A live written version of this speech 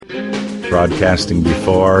Broadcasting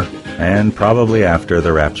before and probably after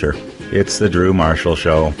the rapture. It's the Drew Marshall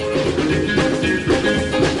Show.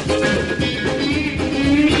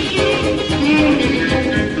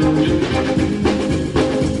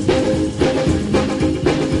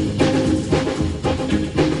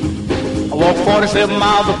 I walk 47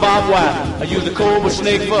 miles of barbed wire. I use a cobra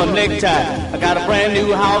snake for a necktie. I got a brand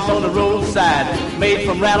new house on the roadside, made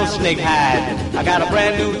from rattlesnake hide. I got a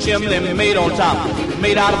brand new chimney made on top,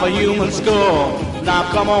 made out of a human skull.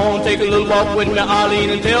 Now come on, take a little walk with me, Arlene,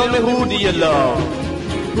 and tell me, who do you love?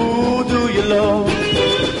 Who do you love?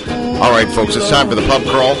 All right, folks, it's time for the pub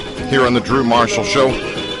crawl here on the Drew Marshall Show.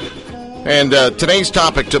 And today's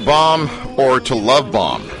topic, to bomb or to love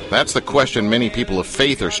bomb? That's the question many people of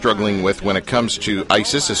faith are struggling with when it comes to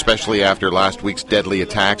ISIS, especially after last week's deadly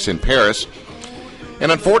attacks in Paris.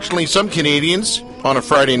 And unfortunately, some Canadians on a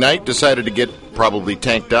Friday night decided to get probably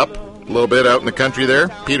tanked up a little bit out in the country there,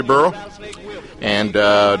 Peterborough, and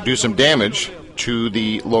do some damage to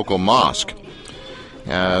the local mosque.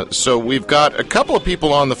 So we've got a couple of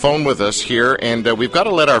people on the phone with us here, and we've got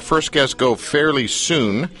to let our first guest go fairly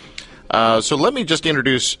soon. So let me just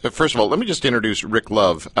introduce, first of all, Rick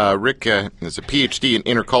Love. Rick is a Ph.D. in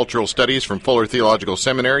Intercultural Studies from Fuller Theological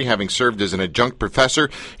Seminary, having served as an adjunct professor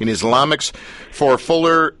in Islamics for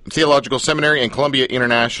Fuller Theological Seminary and Columbia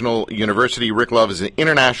International University. Rick Love is an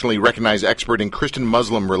internationally recognized expert in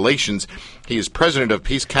Christian-Muslim relations. He is president of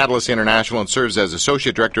Peace Catalyst International and serves as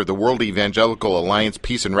associate director of the World Evangelical Alliance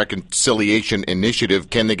Peace and Reconciliation Initiative.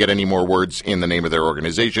 Can they get any more words in the name of their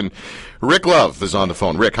organization? Rick Love is on the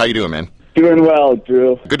phone. Rick, how you doing, man? Doing well,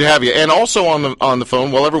 Drew. Good to have you. And also on the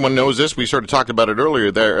phone, well, everyone knows this. We sort of talked about it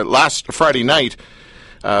earlier. There, last Friday night,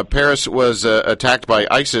 Paris was attacked by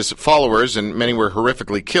ISIS followers, and many were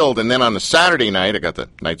horrifically killed. And then on the Saturday night, I got the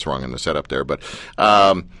nights wrong in the setup there, but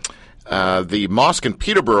the mosque in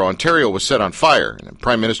Peterborough, Ontario, was set on fire.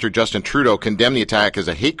 Prime Minister Justin Trudeau condemned the attack as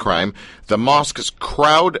a hate crime. The mosque's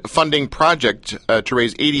crowdfunding project to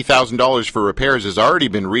raise $80,000 for repairs has already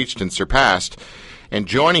been reached and surpassed. And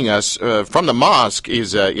joining us from the mosque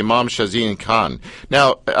is Imam Shazim Khan.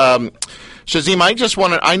 Now, Shazim,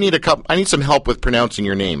 I need some help with pronouncing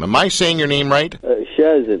your name. Am I saying your name right?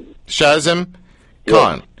 Shazim. Shazim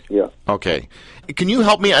Khan. Yeah. Okay. Can you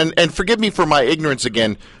help me? And forgive me for my ignorance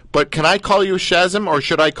again, but can I call you Shazim or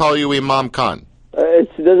should I call you Imam Khan? It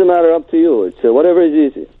doesn't matter. Up to you. It's whatever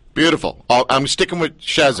is easy. Beautiful. I'm sticking with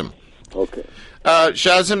Shazim. Okay.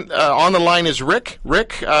 Shazim, on the line is Rick.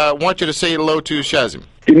 Rick, I want you to say hello to Shazim.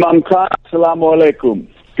 Imam Khan, assalamu alaikum.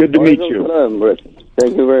 Good to meet you.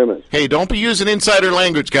 Thank you very much. Hey, don't be using insider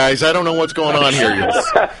language, guys. I don't know what's going on here.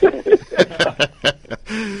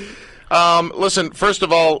 Listen, first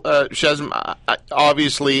of all, Shazim,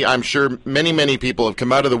 obviously, I'm sure many people have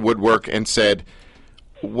come out of the woodwork and said,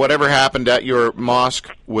 whatever happened at your mosque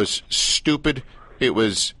was stupid. It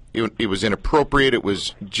was inappropriate. It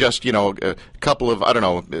was just, a couple of,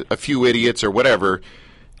 a few idiots or whatever.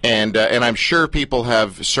 And I'm sure people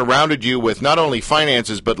have surrounded you with not only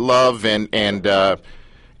finances but love and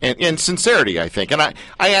sincerity, I think. And I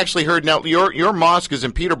actually heard, now your mosque is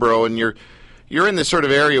in Peterborough, and you're in this sort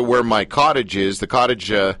of area where my cottage is. The cottage,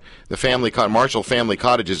 the Marshall family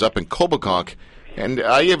cottage, is up in Coboconk. And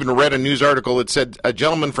I even read a news article that said a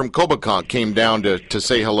gentleman from Coboconk came down to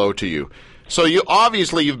say hello to you. So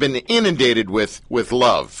you've been inundated with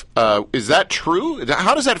love. Is that true?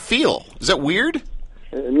 How does that feel? Is that weird?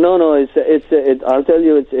 No. I'll tell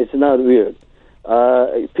you, it's not weird.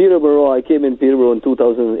 Peterborough. I came in Peterborough in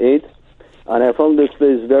 2008, and I found this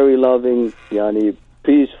place very loving,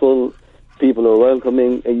 peaceful. People are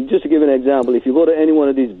welcoming. And just to give an example, if you go to any one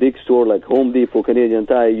of these big stores like Home Depot, Canadian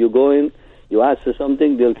Tire, you go in, you ask for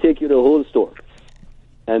something, they'll take you to the whole store.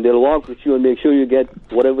 And they'll walk with you and make sure you get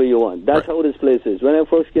whatever you want. That's how this place is. When I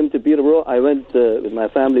first came to Peterborough, I went with my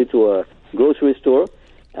family to a grocery store,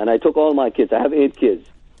 and I took all my kids. I have 8 kids.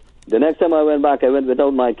 The next time I went back, I went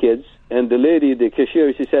without my kids, and the lady, the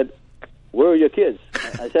cashier, she said, "Where are your kids?"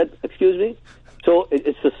 I said, "Excuse me?" So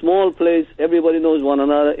it's a small place. Everybody knows one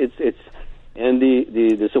another. And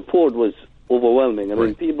the support was overwhelming. I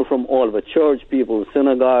mean, people from all over, church people,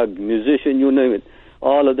 synagogue, musician, you name it,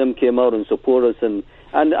 all of them came out and supported us. And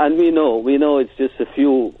we know it's just a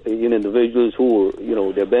few individuals who,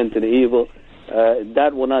 they're bent in evil.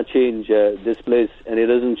 That will not change this place, and it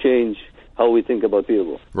doesn't change how we think about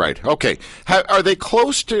people. Right. Okay. Are they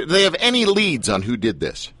close to? Do they have any leads on who did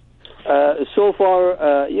this? So far,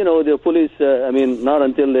 the police. Not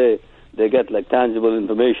until they get tangible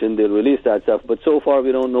information, they'll release that stuff. But so far,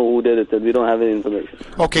 we don't know who did it, and we don't have any information.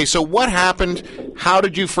 Okay. So what happened? How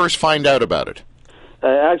did you first find out about it?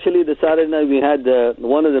 Actually, the Saturday night we had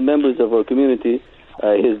one of the members of our community,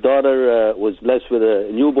 his daughter was blessed with a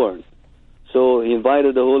newborn. So he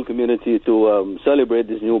invited the whole community to celebrate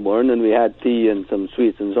this newborn, and we had tea and some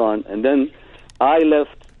sweets and so on. And then I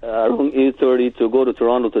left around 8:30 to go to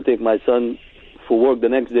Toronto to take my son for work the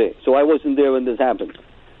next day. So I wasn't there when this happened.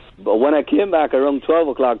 But when I came back around 12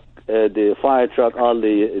 o'clock, the fire truck, all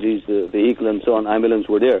these vehicles and so on, ambulance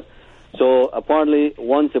were there. So apparently,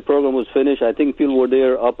 once the program was finished, I think people were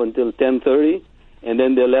there up until 10:30, and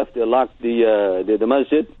then they left. They locked the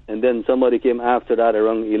masjid, and then somebody came after that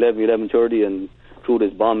around 11:30, and threw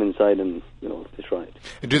this bomb inside and destroyed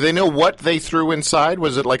it. Do they know what they threw inside?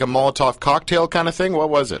 Was it like a Molotov cocktail kind of thing? What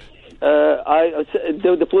was it?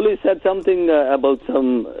 The police said something about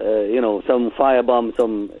some firebomb,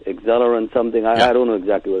 some accelerant, something. I don't know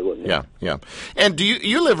exactly what it was. Yeah. And do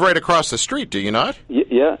you live right across the street? Do you not?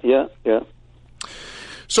 Yeah.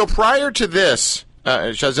 So prior to this,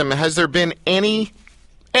 Shazim, has there been any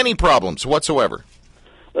problems whatsoever?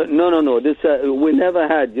 No. This we never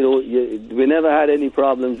had. We never had any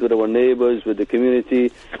problems with our neighbors, with the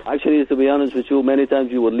community. Actually, to be honest with you, many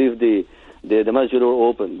times we would leave the masjid door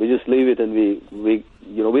open. We just leave it, and we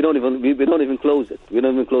don't even close it. We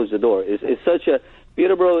don't even close the door. It's such a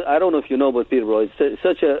Peterborough. I don't know if you know about Peterborough. It's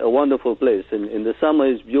such a wonderful place. In the summer,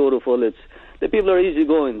 it's beautiful. The people are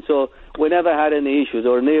easygoing, so we never had any issues.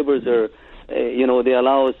 Our neighbors are, they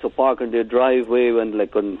allow us to park in their driveway. When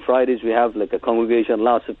like on Fridays we have like a congregation,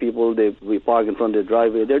 lots of people. We park in front of their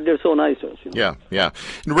driveway. They're so nice to us. Yeah.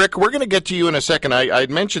 And Rick, we're going to get to you in a second.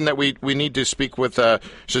 I'd mentioned that we need to speak with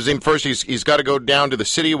Shazim first. He's got to go down to the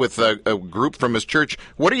city with a group from his church.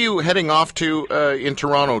 What are you heading off to in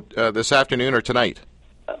Toronto this afternoon or tonight?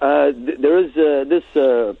 There is this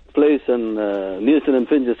place in Nielsen and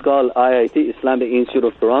Finch. It's called IIT, Islamic Institute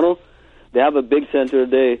of Toronto. They have a big center.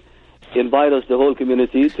 They invite us, the whole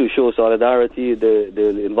community, to show solidarity.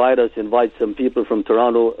 They'll invite some people from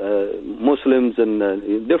Toronto, Muslims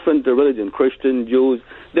and different religion, Christian, Jews,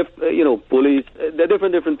 police,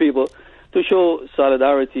 different people, to show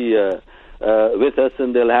solidarity with us,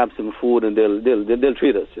 and they'll have some food and they'll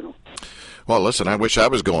treat us, Well, listen, I wish I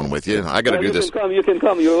was going with you. I got to do this. You can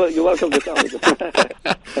come. You're welcome to come.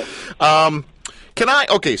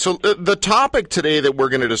 Okay, so the topic today that we're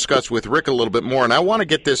going to discuss with Rick a little bit more, and I want to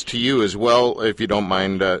get this to you as well, if you don't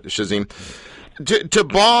mind, Shazim, to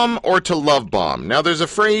bomb or to love bomb. Now, there's a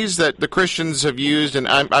phrase that the Christians have used, and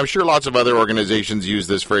I'm sure lots of other organizations use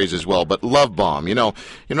this phrase as well, but love bomb. In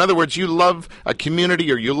other words, you love a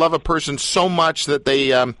community or you love a person so much that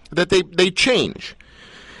they change.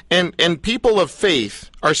 And people of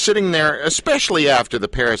faith are sitting there, especially after the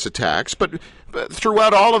Paris attacks, but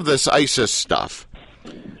throughout all of this ISIS stuff,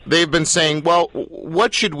 they've been saying, well,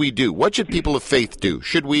 what should we do? What should people of faith do?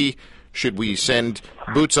 Should we send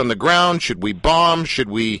boots on the ground? Should we bomb? Should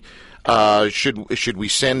we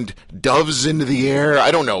send doves into the air? I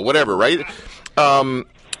don't know, whatever, right?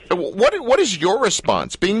 What is your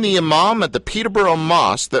response? Being the imam at the Peterborough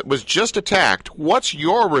mosque that was just attacked, what's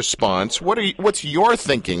your response? What's your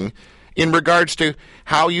thinking in regards to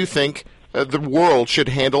how you think the world should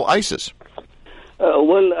handle ISIS?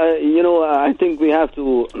 I think we have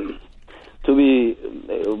to be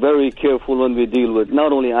very careful when we deal with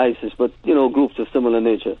not only ISIS, but, groups of similar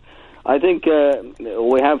nature. I think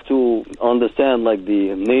we have to understand,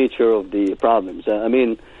 the nature of the problems.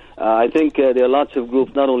 I think there are lots of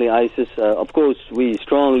groups, not only ISIS. Of course, we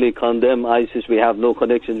strongly condemn ISIS. We have no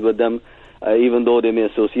connections with them, even though they may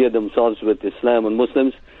associate themselves with Islam and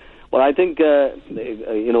Muslims. But I think,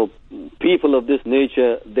 people of this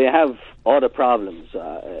nature, they have other problems,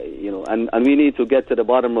 and we need to get to the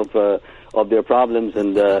bottom of their problems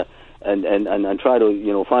and try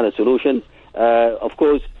to, find a solution. Of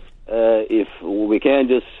course, if we can't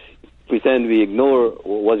just pretend we ignore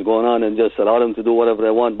what's going on and just allow them to do whatever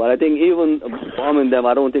they want. But I think even bombing them,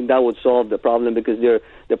 I don't think that would solve the problem, because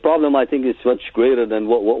the problem, I think, is much greater than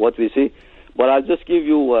what we see. But I'll just give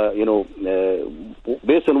you,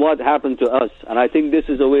 based on what happened to us, and I think this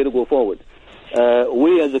is a way to go forward.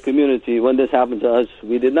 We as a community, when this happened to us,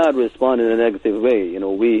 we did not respond in a negative way.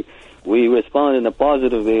 We respond in a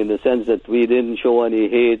positive way, in the sense that we didn't show any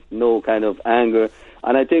hate, no kind of anger.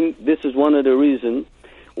 And I think this is one of the reasons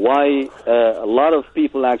why a lot of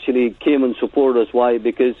people actually came and supported us. Why?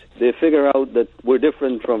 Because they figure out that we're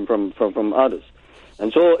different from others.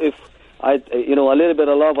 And so if a little bit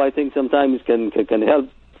of love, I think sometimes can help,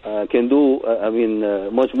 can do,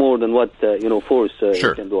 much more than what, force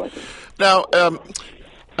sure. can do, I think. Now,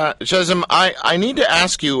 Shazim, I need to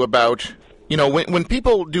ask you about, when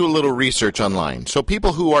people do a little research online, so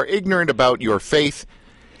people who are ignorant about your faith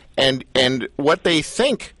and what they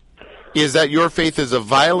think is that your faith is a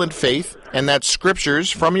violent faith, and that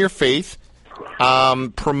scriptures from your faith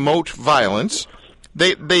promote violence.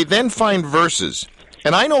 They then find verses,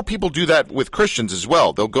 and I know people do that with Christians as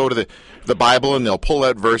well. They'll go to the Bible and they'll pull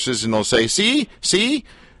out verses and they'll say, see,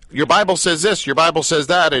 your Bible says this, your Bible says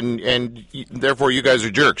that, and therefore you guys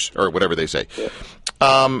are jerks, or whatever they say.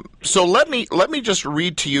 So let me just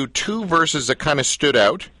read to you two verses that kind of stood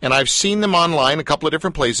out, and I've seen them online a couple of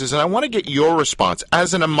different places, and I want to get your response.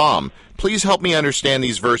 As an imam, please help me understand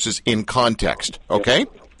these verses in context, okay?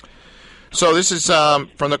 So this is from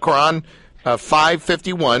the Quran,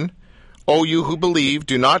 5:51. O you who believe,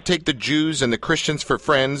 do not take the Jews and the Christians for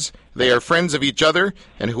friends. They are friends of each other,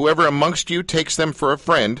 and whoever amongst you takes them for a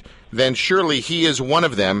friend, then surely he is one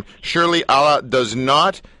of them. Surely Allah does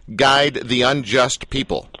not guide the unjust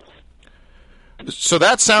people. So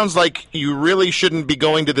that sounds like you really shouldn't be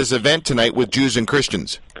going to this event tonight with Jews and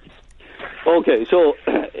Christians. Okay, so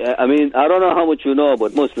I mean, I don't know how much you know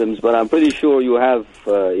about Muslims, but I'm pretty sure you have,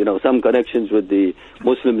 some connections with the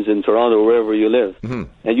Muslims in Toronto, wherever you live. Mm-hmm.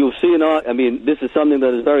 And you've seen, I mean, this is something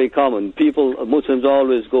that is very common. Muslims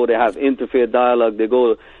always go, they have interfaith dialogue, they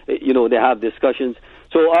go, they have discussions.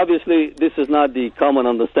 So obviously, this is not the common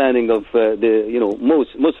understanding of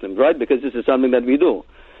most Muslims, right? Because this is something that we do.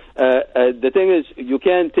 The thing is, you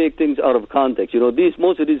can't take things out of context.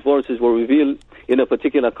 Most of these verses were revealed in a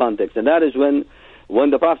particular context, and that is when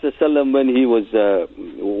the Prophet ﷺ, when he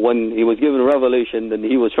was given revelation and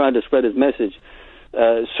he was trying to spread his message,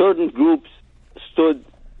 certain groups stood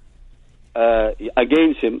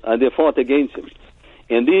against him and they fought against him.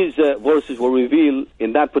 And these verses were revealed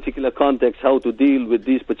in that particular context, how to deal with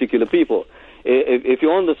these particular people. If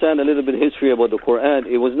you understand a little bit of history about the Quran,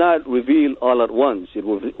 it was not revealed all at once. It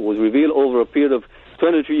was revealed over a period of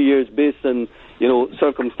 23 years based on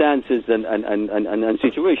circumstances and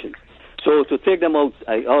situations. So to take them out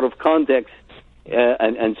of context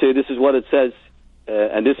and say this is what it says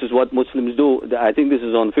and this is what Muslims do, I think this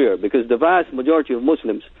is unfair, because the vast majority of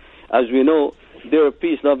Muslims, as we know, they're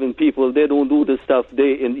peace-loving people. They don't do this stuff.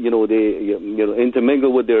 They intermingle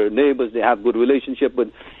with their neighbors. They have good relationship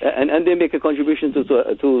with, and they make a contribution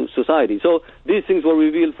to society. So these things were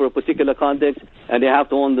revealed for a particular context, and they have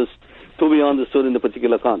to be understood in the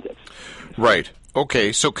particular context. Right.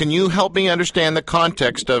 Okay. So can you help me understand the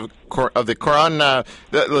context of the Quran?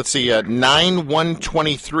 Let's see,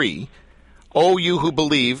 9:123. O you who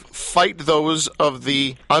believe, fight those of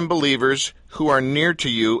the unbelievers who are near to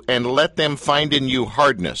you, and let them find in you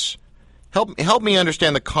hardness. Help me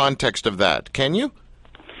understand the context of that, can you?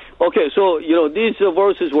 Okay, so, these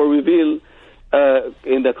verses were revealed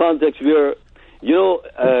in the context where,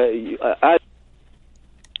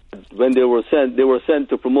 when they were sent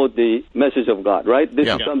to promote the message of God, right? This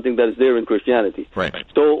is something that is there in Christianity. Right.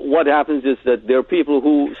 So what happens is that there are people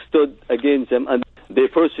who stood against them, and they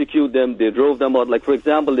persecute them, they drove them out. Like, for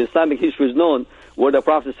example, the Islamic history is known where the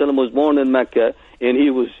Prophet ﷺ was born in Mecca, and he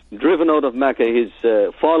was driven out of Mecca. His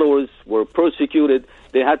followers were persecuted.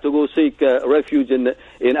 They had to go seek refuge in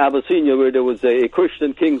Abyssinia, where there was a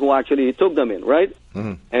Christian king who actually took them in, right?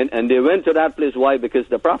 Mm-hmm. And they went to that place. Why? Because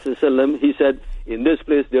the Prophet ﷺ, he said, in this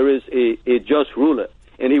place there is a just ruler,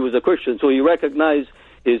 and he was a Christian. So he recognized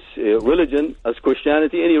his religion as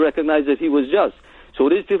Christianity, and he recognized that he was just. So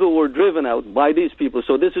these people were driven out by these people.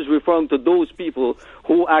 So this is referring to those people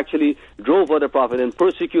who actually drove out the Prophet and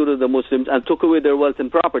persecuted the Muslims and took away their wealth and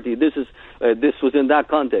property. This was in that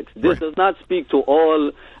context. This does not speak to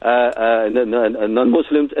all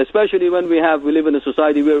non-Muslims, especially when we live in a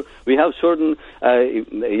society where we have certain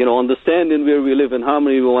understanding, where we live in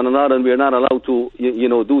harmony with one another, and we are not allowed to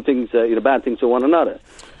do things bad things to one another.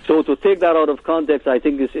 So to take that out of context, I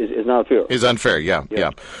think this is not fair. Is unfair, yeah.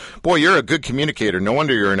 Boy, you're a good communicator. No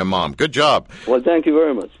wonder you're an imam. Good job. Well, thank you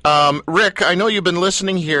very much. Rick, I know you've been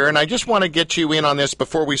listening here, and I just want to get you in on this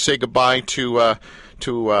before we say goodbye to Imam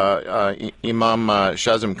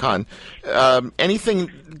Shazim Khan. Anything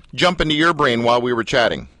jump into your brain while we were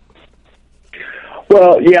chatting?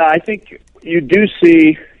 Well, yeah, I think you do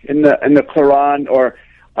see in the Quran, or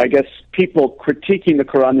I guess people critiquing the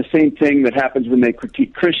Quran, the same thing that happens when they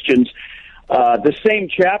critique Christians. The same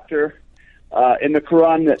chapter in the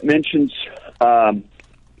Quran that mentions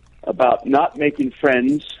about not making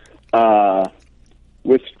friends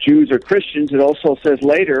with Jews or Christians, it also says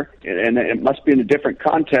later, and it must be in a different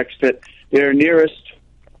context, that they're nearest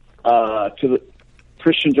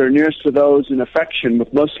Christians are nearest to those in affection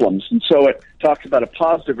with Muslims. And so it talks about a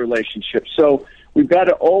positive relationship. So we've got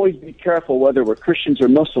to always be careful, whether we're Christians or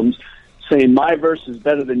Muslims, saying my verse is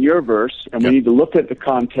better than your verse, and we need to look at the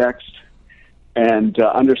context and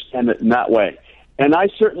understand it in that way. And I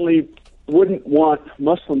certainly wouldn't want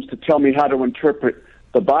Muslims to tell me how to interpret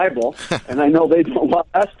the Bible, and I know they don't want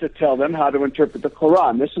us to tell them how to interpret the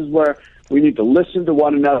Quran. This is where we need to listen to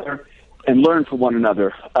one another and learn from one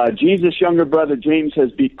another. Jesus' younger brother James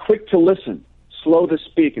says, be quick to listen, slow to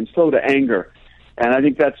speak, and slow to anger. And I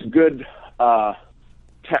think that's a good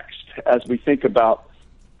text as we think about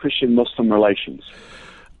Christian-Muslim relations.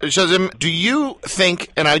 Shazim, do you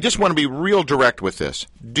think, and I just want to be real direct with this,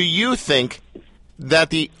 do you think that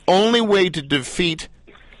the only way to defeat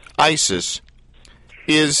ISIS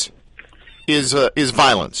is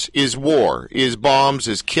violence, is war, is bombs,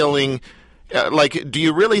 is killing? Do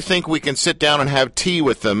you really think we can sit down and have tea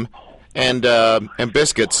with them and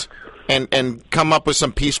biscuits and come up with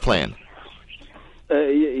some peace plan?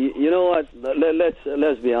 You know what?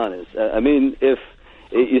 Let's be honest. I mean, if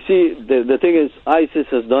you see, the thing is, ISIS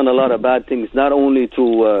has done a lot of bad things, not only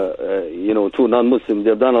to non-Muslims.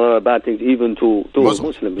 They've done a lot of bad things even to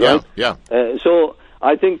Muslims, right? Yeah. So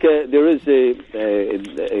I think there is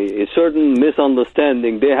a certain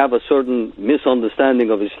misunderstanding. They have a certain misunderstanding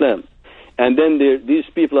of Islam. And then a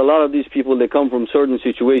lot of these people, they come from certain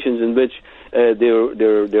situations in which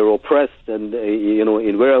they're oppressed, and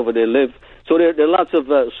in wherever they live. So there are lots of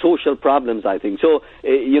social problems, I think. So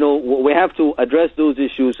we have to address those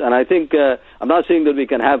issues. And I think I'm not saying that we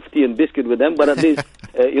can have tea and biscuit with them, but at least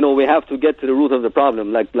we have to get to the root of the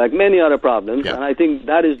problem, like many other problems. Yeah. And I think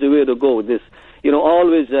that is the way to go. This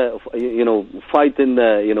always fighting.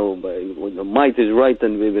 Might is right,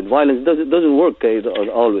 and with violence doesn't work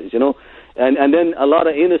always. And then a lot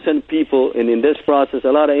of innocent people in this process,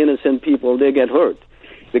 a lot of innocent people, they get hurt.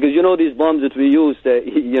 Because, these bombs that we use,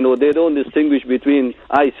 they don't distinguish between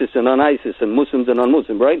ISIS and non-ISIS and Muslims and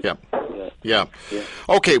non-Muslim, right? Yeah.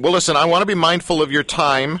 Okay, well, listen, I want to be mindful of your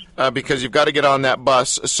time because you've got to get on that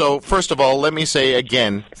bus. So, first of all, let me say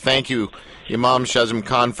again, thank you, Imam Shazim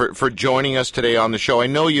Khan, for joining us today on the show. I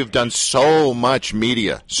know you've done so much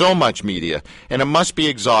media, and it must be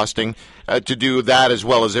exhausting to do that as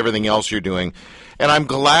well as everything else you're doing. And I'm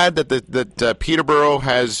glad that Peterborough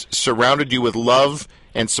has surrounded you with love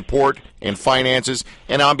and support and finances.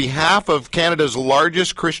 And on behalf of Canada's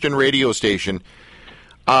largest Christian radio station,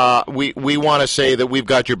 we want to say that we've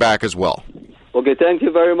got your back as well. Okay, thank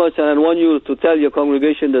you very much, and I want you to tell your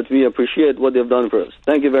congregation that we appreciate what they've done for us.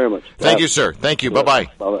 Thank you very much. Thank you, sir. Thank you. Bye-bye.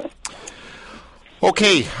 Bye-bye.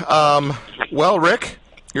 Okay, well, Rick,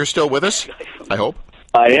 you're still with us, I hope.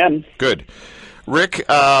 I am. Good. Rick,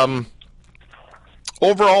 overall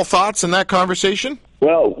thoughts on that conversation?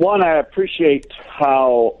 Well, one, I appreciate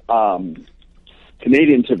how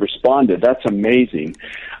Canadians have responded. That's amazing.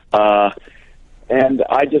 And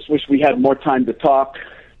I just wish we had more time to talk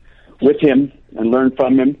with him and learn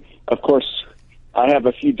from him. Of course, I have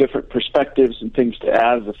a few different perspectives and things to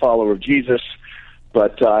add as a follower of Jesus,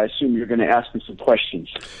 but I assume you're going to ask me some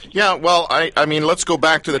questions. Yeah, well, I mean, let's go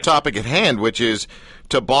back to the topic at hand, which is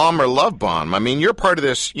to bomb or love bomb. I mean, you're part of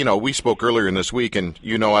this, we spoke earlier in this week, and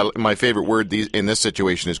my favorite word in this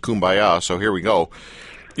situation is kumbaya, so here we go.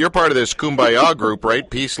 You're part of this kumbaya group, right?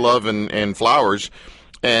 Peace, love, and flowers.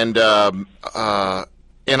 And I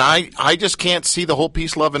just can't see the whole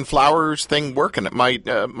peace, love, and flowers thing working.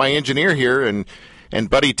 My engineer here and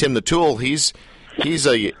buddy Tim the Tool, he's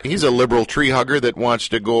a liberal tree hugger that wants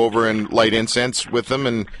to go over and light incense with them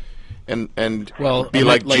and be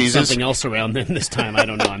like Jesus. Something else around them this time. I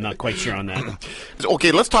don't know. I'm not quite sure on that.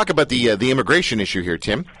 Okay, let's talk about the immigration issue here,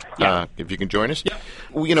 Tim. Yeah. If you can join us. Yeah.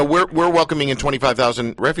 We're welcoming in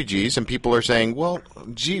 25,000 refugees, and people are saying, well,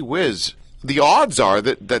 gee whiz, the odds are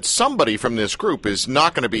that somebody from this group is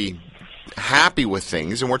not going to be happy with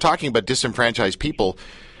things, and we're talking about disenfranchised people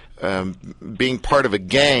being part of a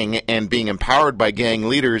gang and being empowered by gang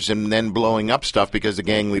leaders and then blowing up stuff because the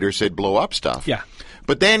gang leader said blow up stuff. Yeah.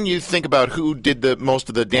 But then you think about who did the most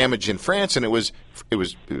of the damage in France, and it was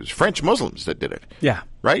French Muslims that did it. Yeah.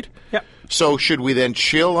 Right? Yeah. So should we then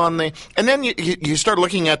chill on the... And then you start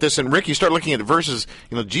looking at this, and Rick, you start looking at the verses,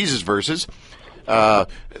 Jesus verses.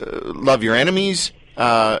 Love your enemies.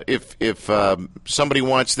 If somebody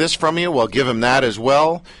wants this from you, well, give him that as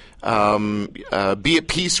well. Be at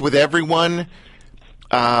peace with everyone.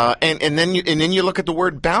 And then you look at the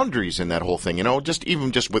word boundaries in that whole thing,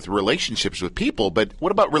 just with relationships with people. But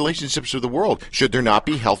what about relationships with the world? Should there not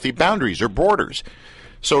be healthy boundaries or borders?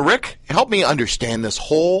 So, Rick, help me understand this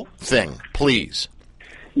whole thing, please.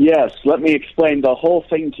 Yes, let me explain the whole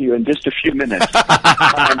thing to you in just a few minutes.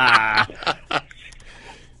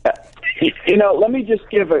 Let me just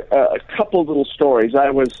give a couple little stories.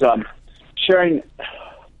 I was sharing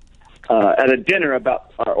at a dinner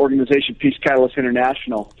about our organization, Peace Catalyst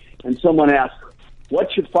International, and someone asked,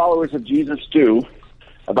 what should followers of Jesus do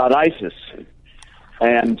about ISIS?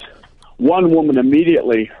 And one woman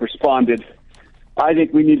immediately responded, I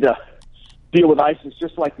think we need to deal with ISIS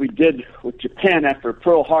just like we did with Japan after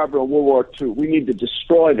Pearl Harbor and World War II. We need to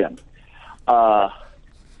destroy them.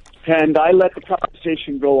 And I let the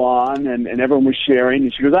conversation go on, and everyone was sharing.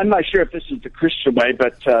 And she goes, I'm not sure if this is the Christian way,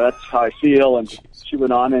 but that's how I feel. And she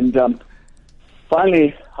went on. And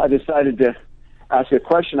finally, I decided to ask a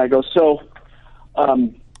question. I go, so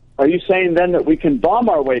are you saying then that we can bomb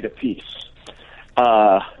our way to peace?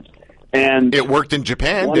 And it worked in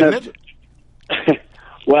Japan, didn't it?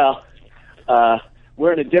 Well,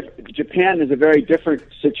 we're in a Japan is a very different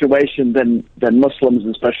situation than Muslims,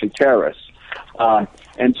 and especially terrorists.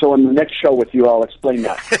 And so in the next show with you, I'll explain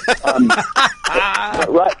that.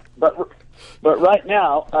 But right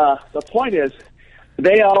now, the point is,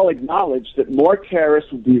 they all acknowledge that more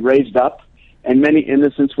terrorists would be raised up and many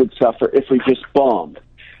innocents would suffer if we just bombed.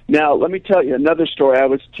 Now, let me tell you another story. I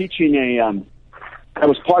was teaching I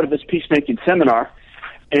was part of this peacemaking seminar,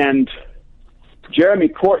 and Jeremy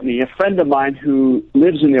Courtney, a friend of mine who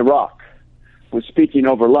lives in Iraq, was speaking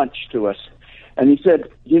over lunch to us. And he said,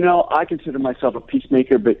 I consider myself a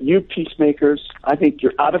peacemaker, but you peacemakers, I think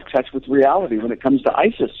you're out of touch with reality when it comes to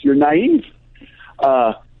ISIS. You're naive.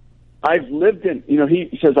 I've lived in,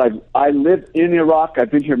 he says, I live in Iraq. I've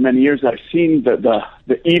been here many years. I've seen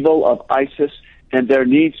the evil of ISIS, and there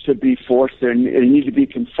needs to be force. They need to be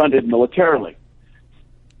confronted militarily.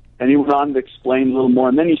 And he went on to explain a little more.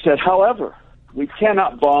 And then he said, however, we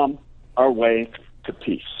cannot bomb our way to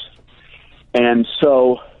peace. And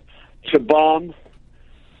so, to bomb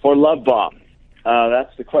or love bomb?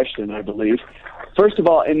 That's the question, I believe. First of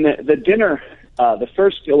all, in the dinner, the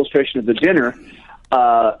first illustration of the dinner,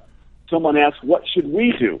 someone asked, what should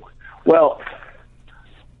we do? Well,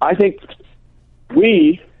 I think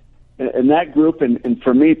we, in that group, and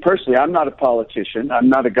for me personally, I'm not a politician. I'm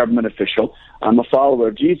not a government official. I'm a follower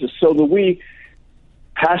of Jesus. So the we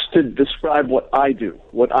has to describe what I do,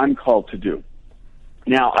 what I'm called to do.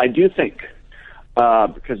 Now, I do think,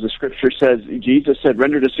 because the scripture says, Jesus said,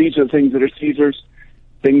 render to Caesar things that are Caesar's,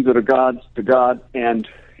 things that are God's to God, and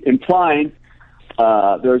implying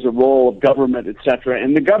there's a role of government, etc.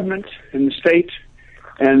 And the government and the state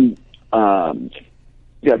and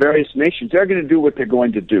various nations, they're going to do what they're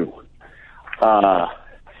going to do.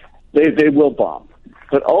 They will bomb.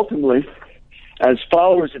 But ultimately, as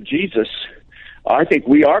followers of Jesus, I think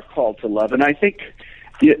we are called to love. And I think,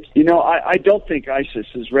 I don't think ISIS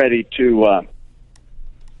is ready to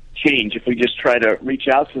change if we just try to reach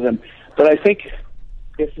out to them. But I think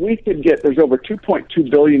if we could get, there's over 2.2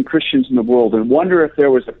 billion Christians in the world, and wonder if there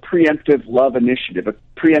was a preemptive love initiative, a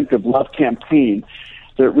preemptive love campaign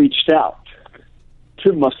that reached out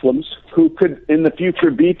to Muslims who could in the future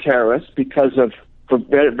be terrorists for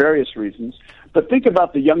various reasons. But think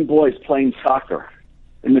about the young boys playing soccer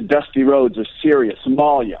in the dusty roads of Syria,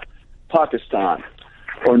 Somalia, Pakistan,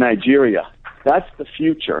 or Nigeria. That's the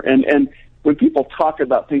future. And when people talk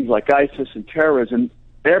about things like ISIS and terrorism,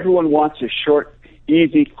 everyone wants a short,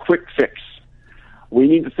 easy, quick fix. We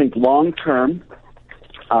need to think long term.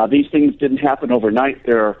 These things didn't happen overnight.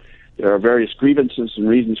 There are various grievances and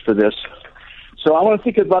reasons for this. So I want to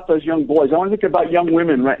think about those young boys. I want to think about young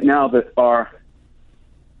women right now that are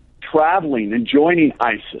traveling and joining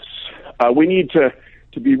ISIS. We need to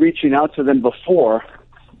be reaching out to them before,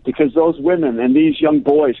 because those women and these young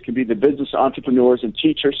boys can be the business entrepreneurs and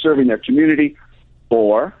teachers serving their community,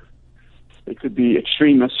 or they could be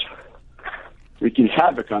extremists wreaking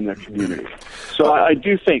havoc on their community. So I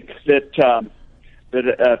do think that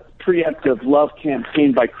a preemptive love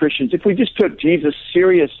campaign by Christians, if we just took Jesus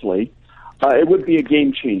seriously, it would be a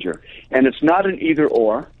game changer. And it's not an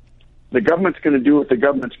either-or. The government's going to do what the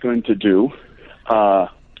government's going to do. I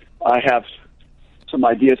have some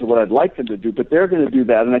ideas of what I'd like them to do, but they're going to do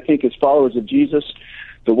that. And I think as followers of Jesus,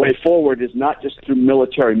 the way forward is not just through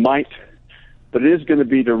military might, but it is going to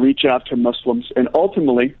be to reach out to Muslims. And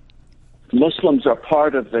ultimately, Muslims are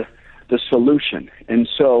part of the solution. And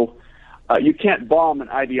so you can't bomb an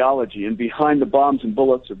ideology. And behind the bombs and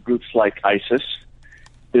bullets of groups like ISIS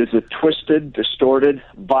is a twisted, distorted,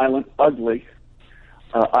 violent, ugly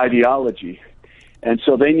ideology. And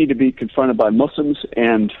so they need to be confronted by Muslims,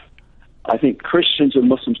 and I think Christians and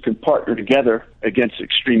Muslims can partner together against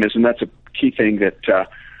extremism. That's a key thing that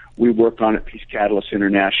we work on at Peace Catalyst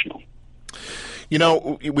International.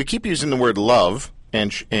 We keep using the word love,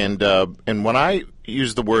 and when I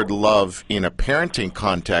use the word love in a parenting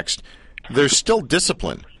context, there's still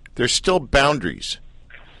discipline. There's still boundaries.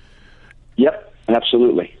 Yep,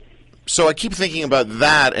 absolutely. So I keep thinking about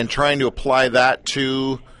that and trying to apply that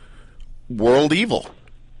to world evil.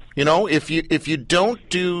 You know, if you don't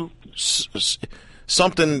do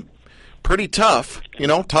something pretty tough, you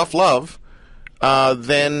know, tough love,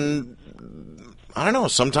 then I don't know.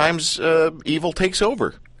 Sometimes evil takes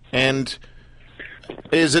over, and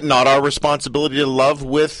is it not our responsibility to love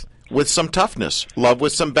with some toughness, love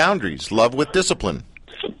with some boundaries, love with discipline?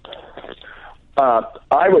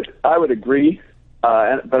 I would agree,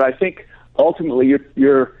 but I think ultimately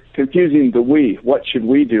you're confusing the we. What should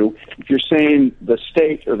we do? If you're saying the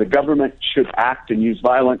state or the government should act and use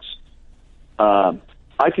violence,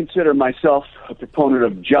 I consider myself a proponent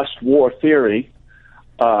of just war theory.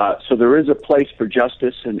 So there is a place for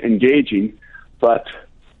justice and engaging, but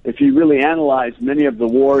if you really analyze many of the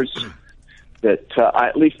wars that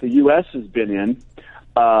at least the U.S. has been in,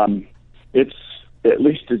 it's at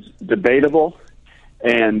least it's debatable,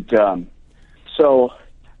 and so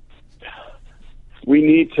we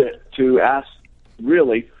need to ask,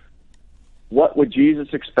 really, what would Jesus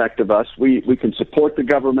expect of us? We can support the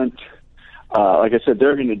government. Like I said,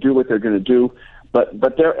 they're going to do what they're going to do,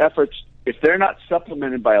 but their efforts, if they're not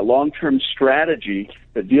supplemented by a long-term strategy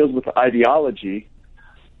that deals with ideology,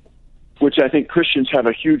 which I think Christians have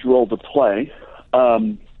a huge role to play,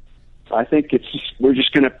 I think we're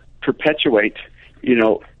just going to perpetuate,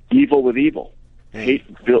 evil with evil. Hate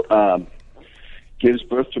gives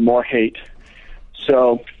birth to more hate.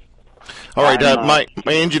 So, all right, my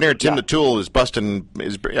engineer Tim the Tool is busting.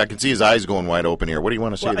 I can see his eyes going wide open here. What do you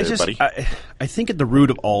want to say there, buddy? I think at the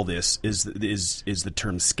root of all this is the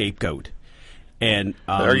term scapegoat. And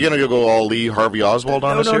are you going to go all Lee Harvey Oswald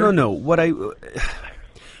on us here? No.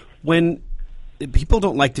 When people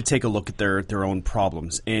don't like to take a look at their own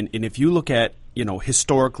problems, and if you look at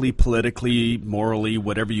historically, politically, morally,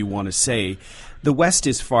 whatever you want to say, the West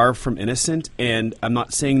is far from innocent, and I'm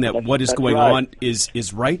not saying that what is going on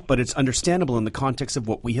is right, but it's understandable in the context of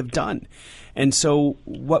what we have done. And so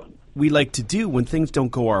what we like to do when things don't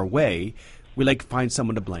go our way, we like to find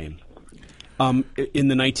someone to blame. In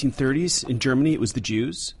the 1930s in Germany, it was the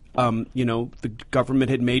Jews. The government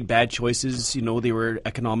had made bad choices. They were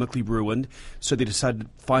economically ruined, so they decided to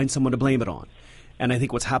find someone to blame it on. And I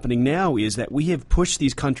think what's happening now is that we have pushed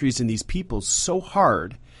these countries and these people so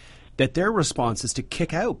hard that their response is to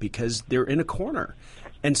kick out because they're in a corner.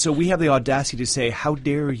 And so we have the audacity to say, how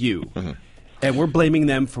dare you? Mm-hmm. And we're blaming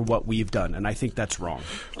them for what we've done, and I think that's wrong.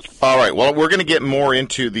 All right, well, we're going to get more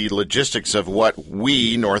into the logistics of what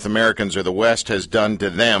we, North Americans or the West, has done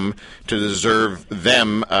to them to deserve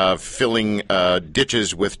them filling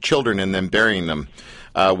ditches with children and then burying them.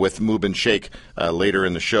 With Mubin Sheikh later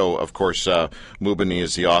in the show. Of course, Mubin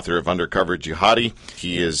is the author of Undercover Jihadi.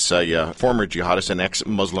 He is a former jihadist, an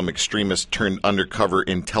ex-Muslim extremist turned undercover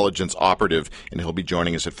intelligence operative, and he'll be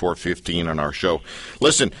joining us at 4:15 on our show.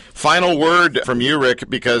 Listen, final word from you, Rick,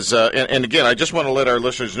 because, and again, I just want to let our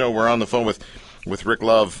listeners know we're on the phone with Rick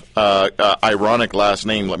Love, ironic last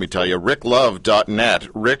name, let me tell you, ricklove.net,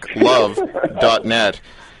 ricklove.net.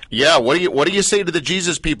 Yeah, what do you say to the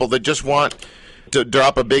Jesus people that just want to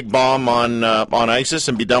drop a big bomb on ISIS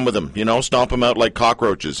and be done with them, stomp them out like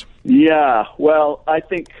cockroaches? Yeah, well, I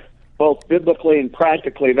think both biblically and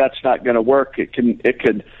practically that's not going to work. It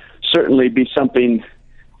could certainly be something,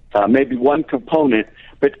 maybe one component.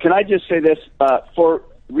 But can I just say this, for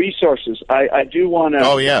resources, I do want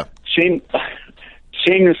to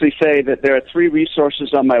shamelessly say that there are 3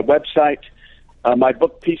 resources on my website. My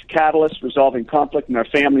book, Peace Catalyst, Resolving Conflict in Our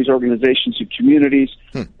Families, Organizations, and Communities.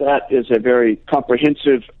 That is a very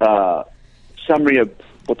comprehensive summary of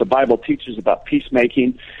what the Bible teaches about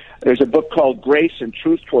peacemaking. There's a book called Grace and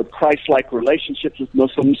Truth Toward Christ-like Relationships with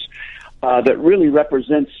Muslims that really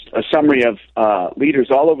represents a summary of leaders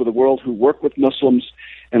all over the world who work with Muslims.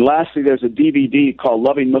 And lastly, there's a DVD called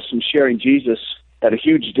Loving Muslims, Sharing Jesus at a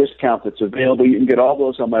huge discount that's available. You can get all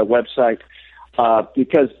those on my website.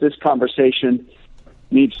 Because this conversation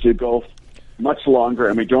needs to go much longer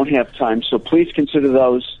and we don't have time. So please consider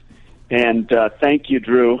those. And thank you,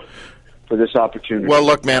 Drew, for this opportunity. Well,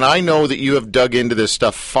 look, man, I know that you have dug into this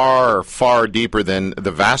stuff far, far deeper than the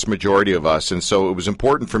vast majority of us. And so it was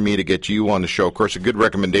important for me to get you on the show. Of course, a good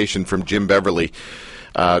recommendation from Jim Beverly,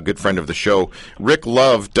 a good friend of the show.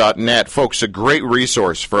 ricklove.net. Folks, a great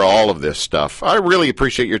resource for all of this stuff. I really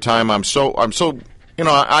appreciate your time. I'm so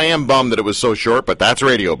I am bummed that it was so short, but that's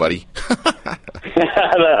radio, buddy.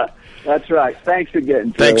 That's right. Thanks again,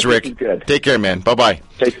 Drew. Thanks, Rick. Good. Take care, man. Bye-bye.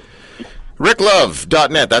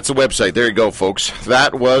 ricklove.net. That's the website. There you go, folks.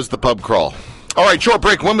 That was the pub crawl. All right, short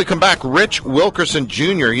break. When we come back, Rich Wilkerson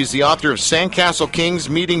Jr., he's the author of Sandcastle Kings,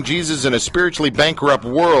 Meeting Jesus in a Spiritually Bankrupt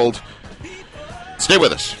World. Stay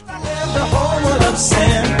with us. I'm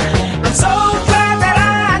so glad that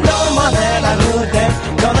I know money.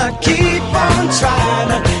 Gonna keep on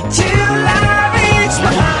trying till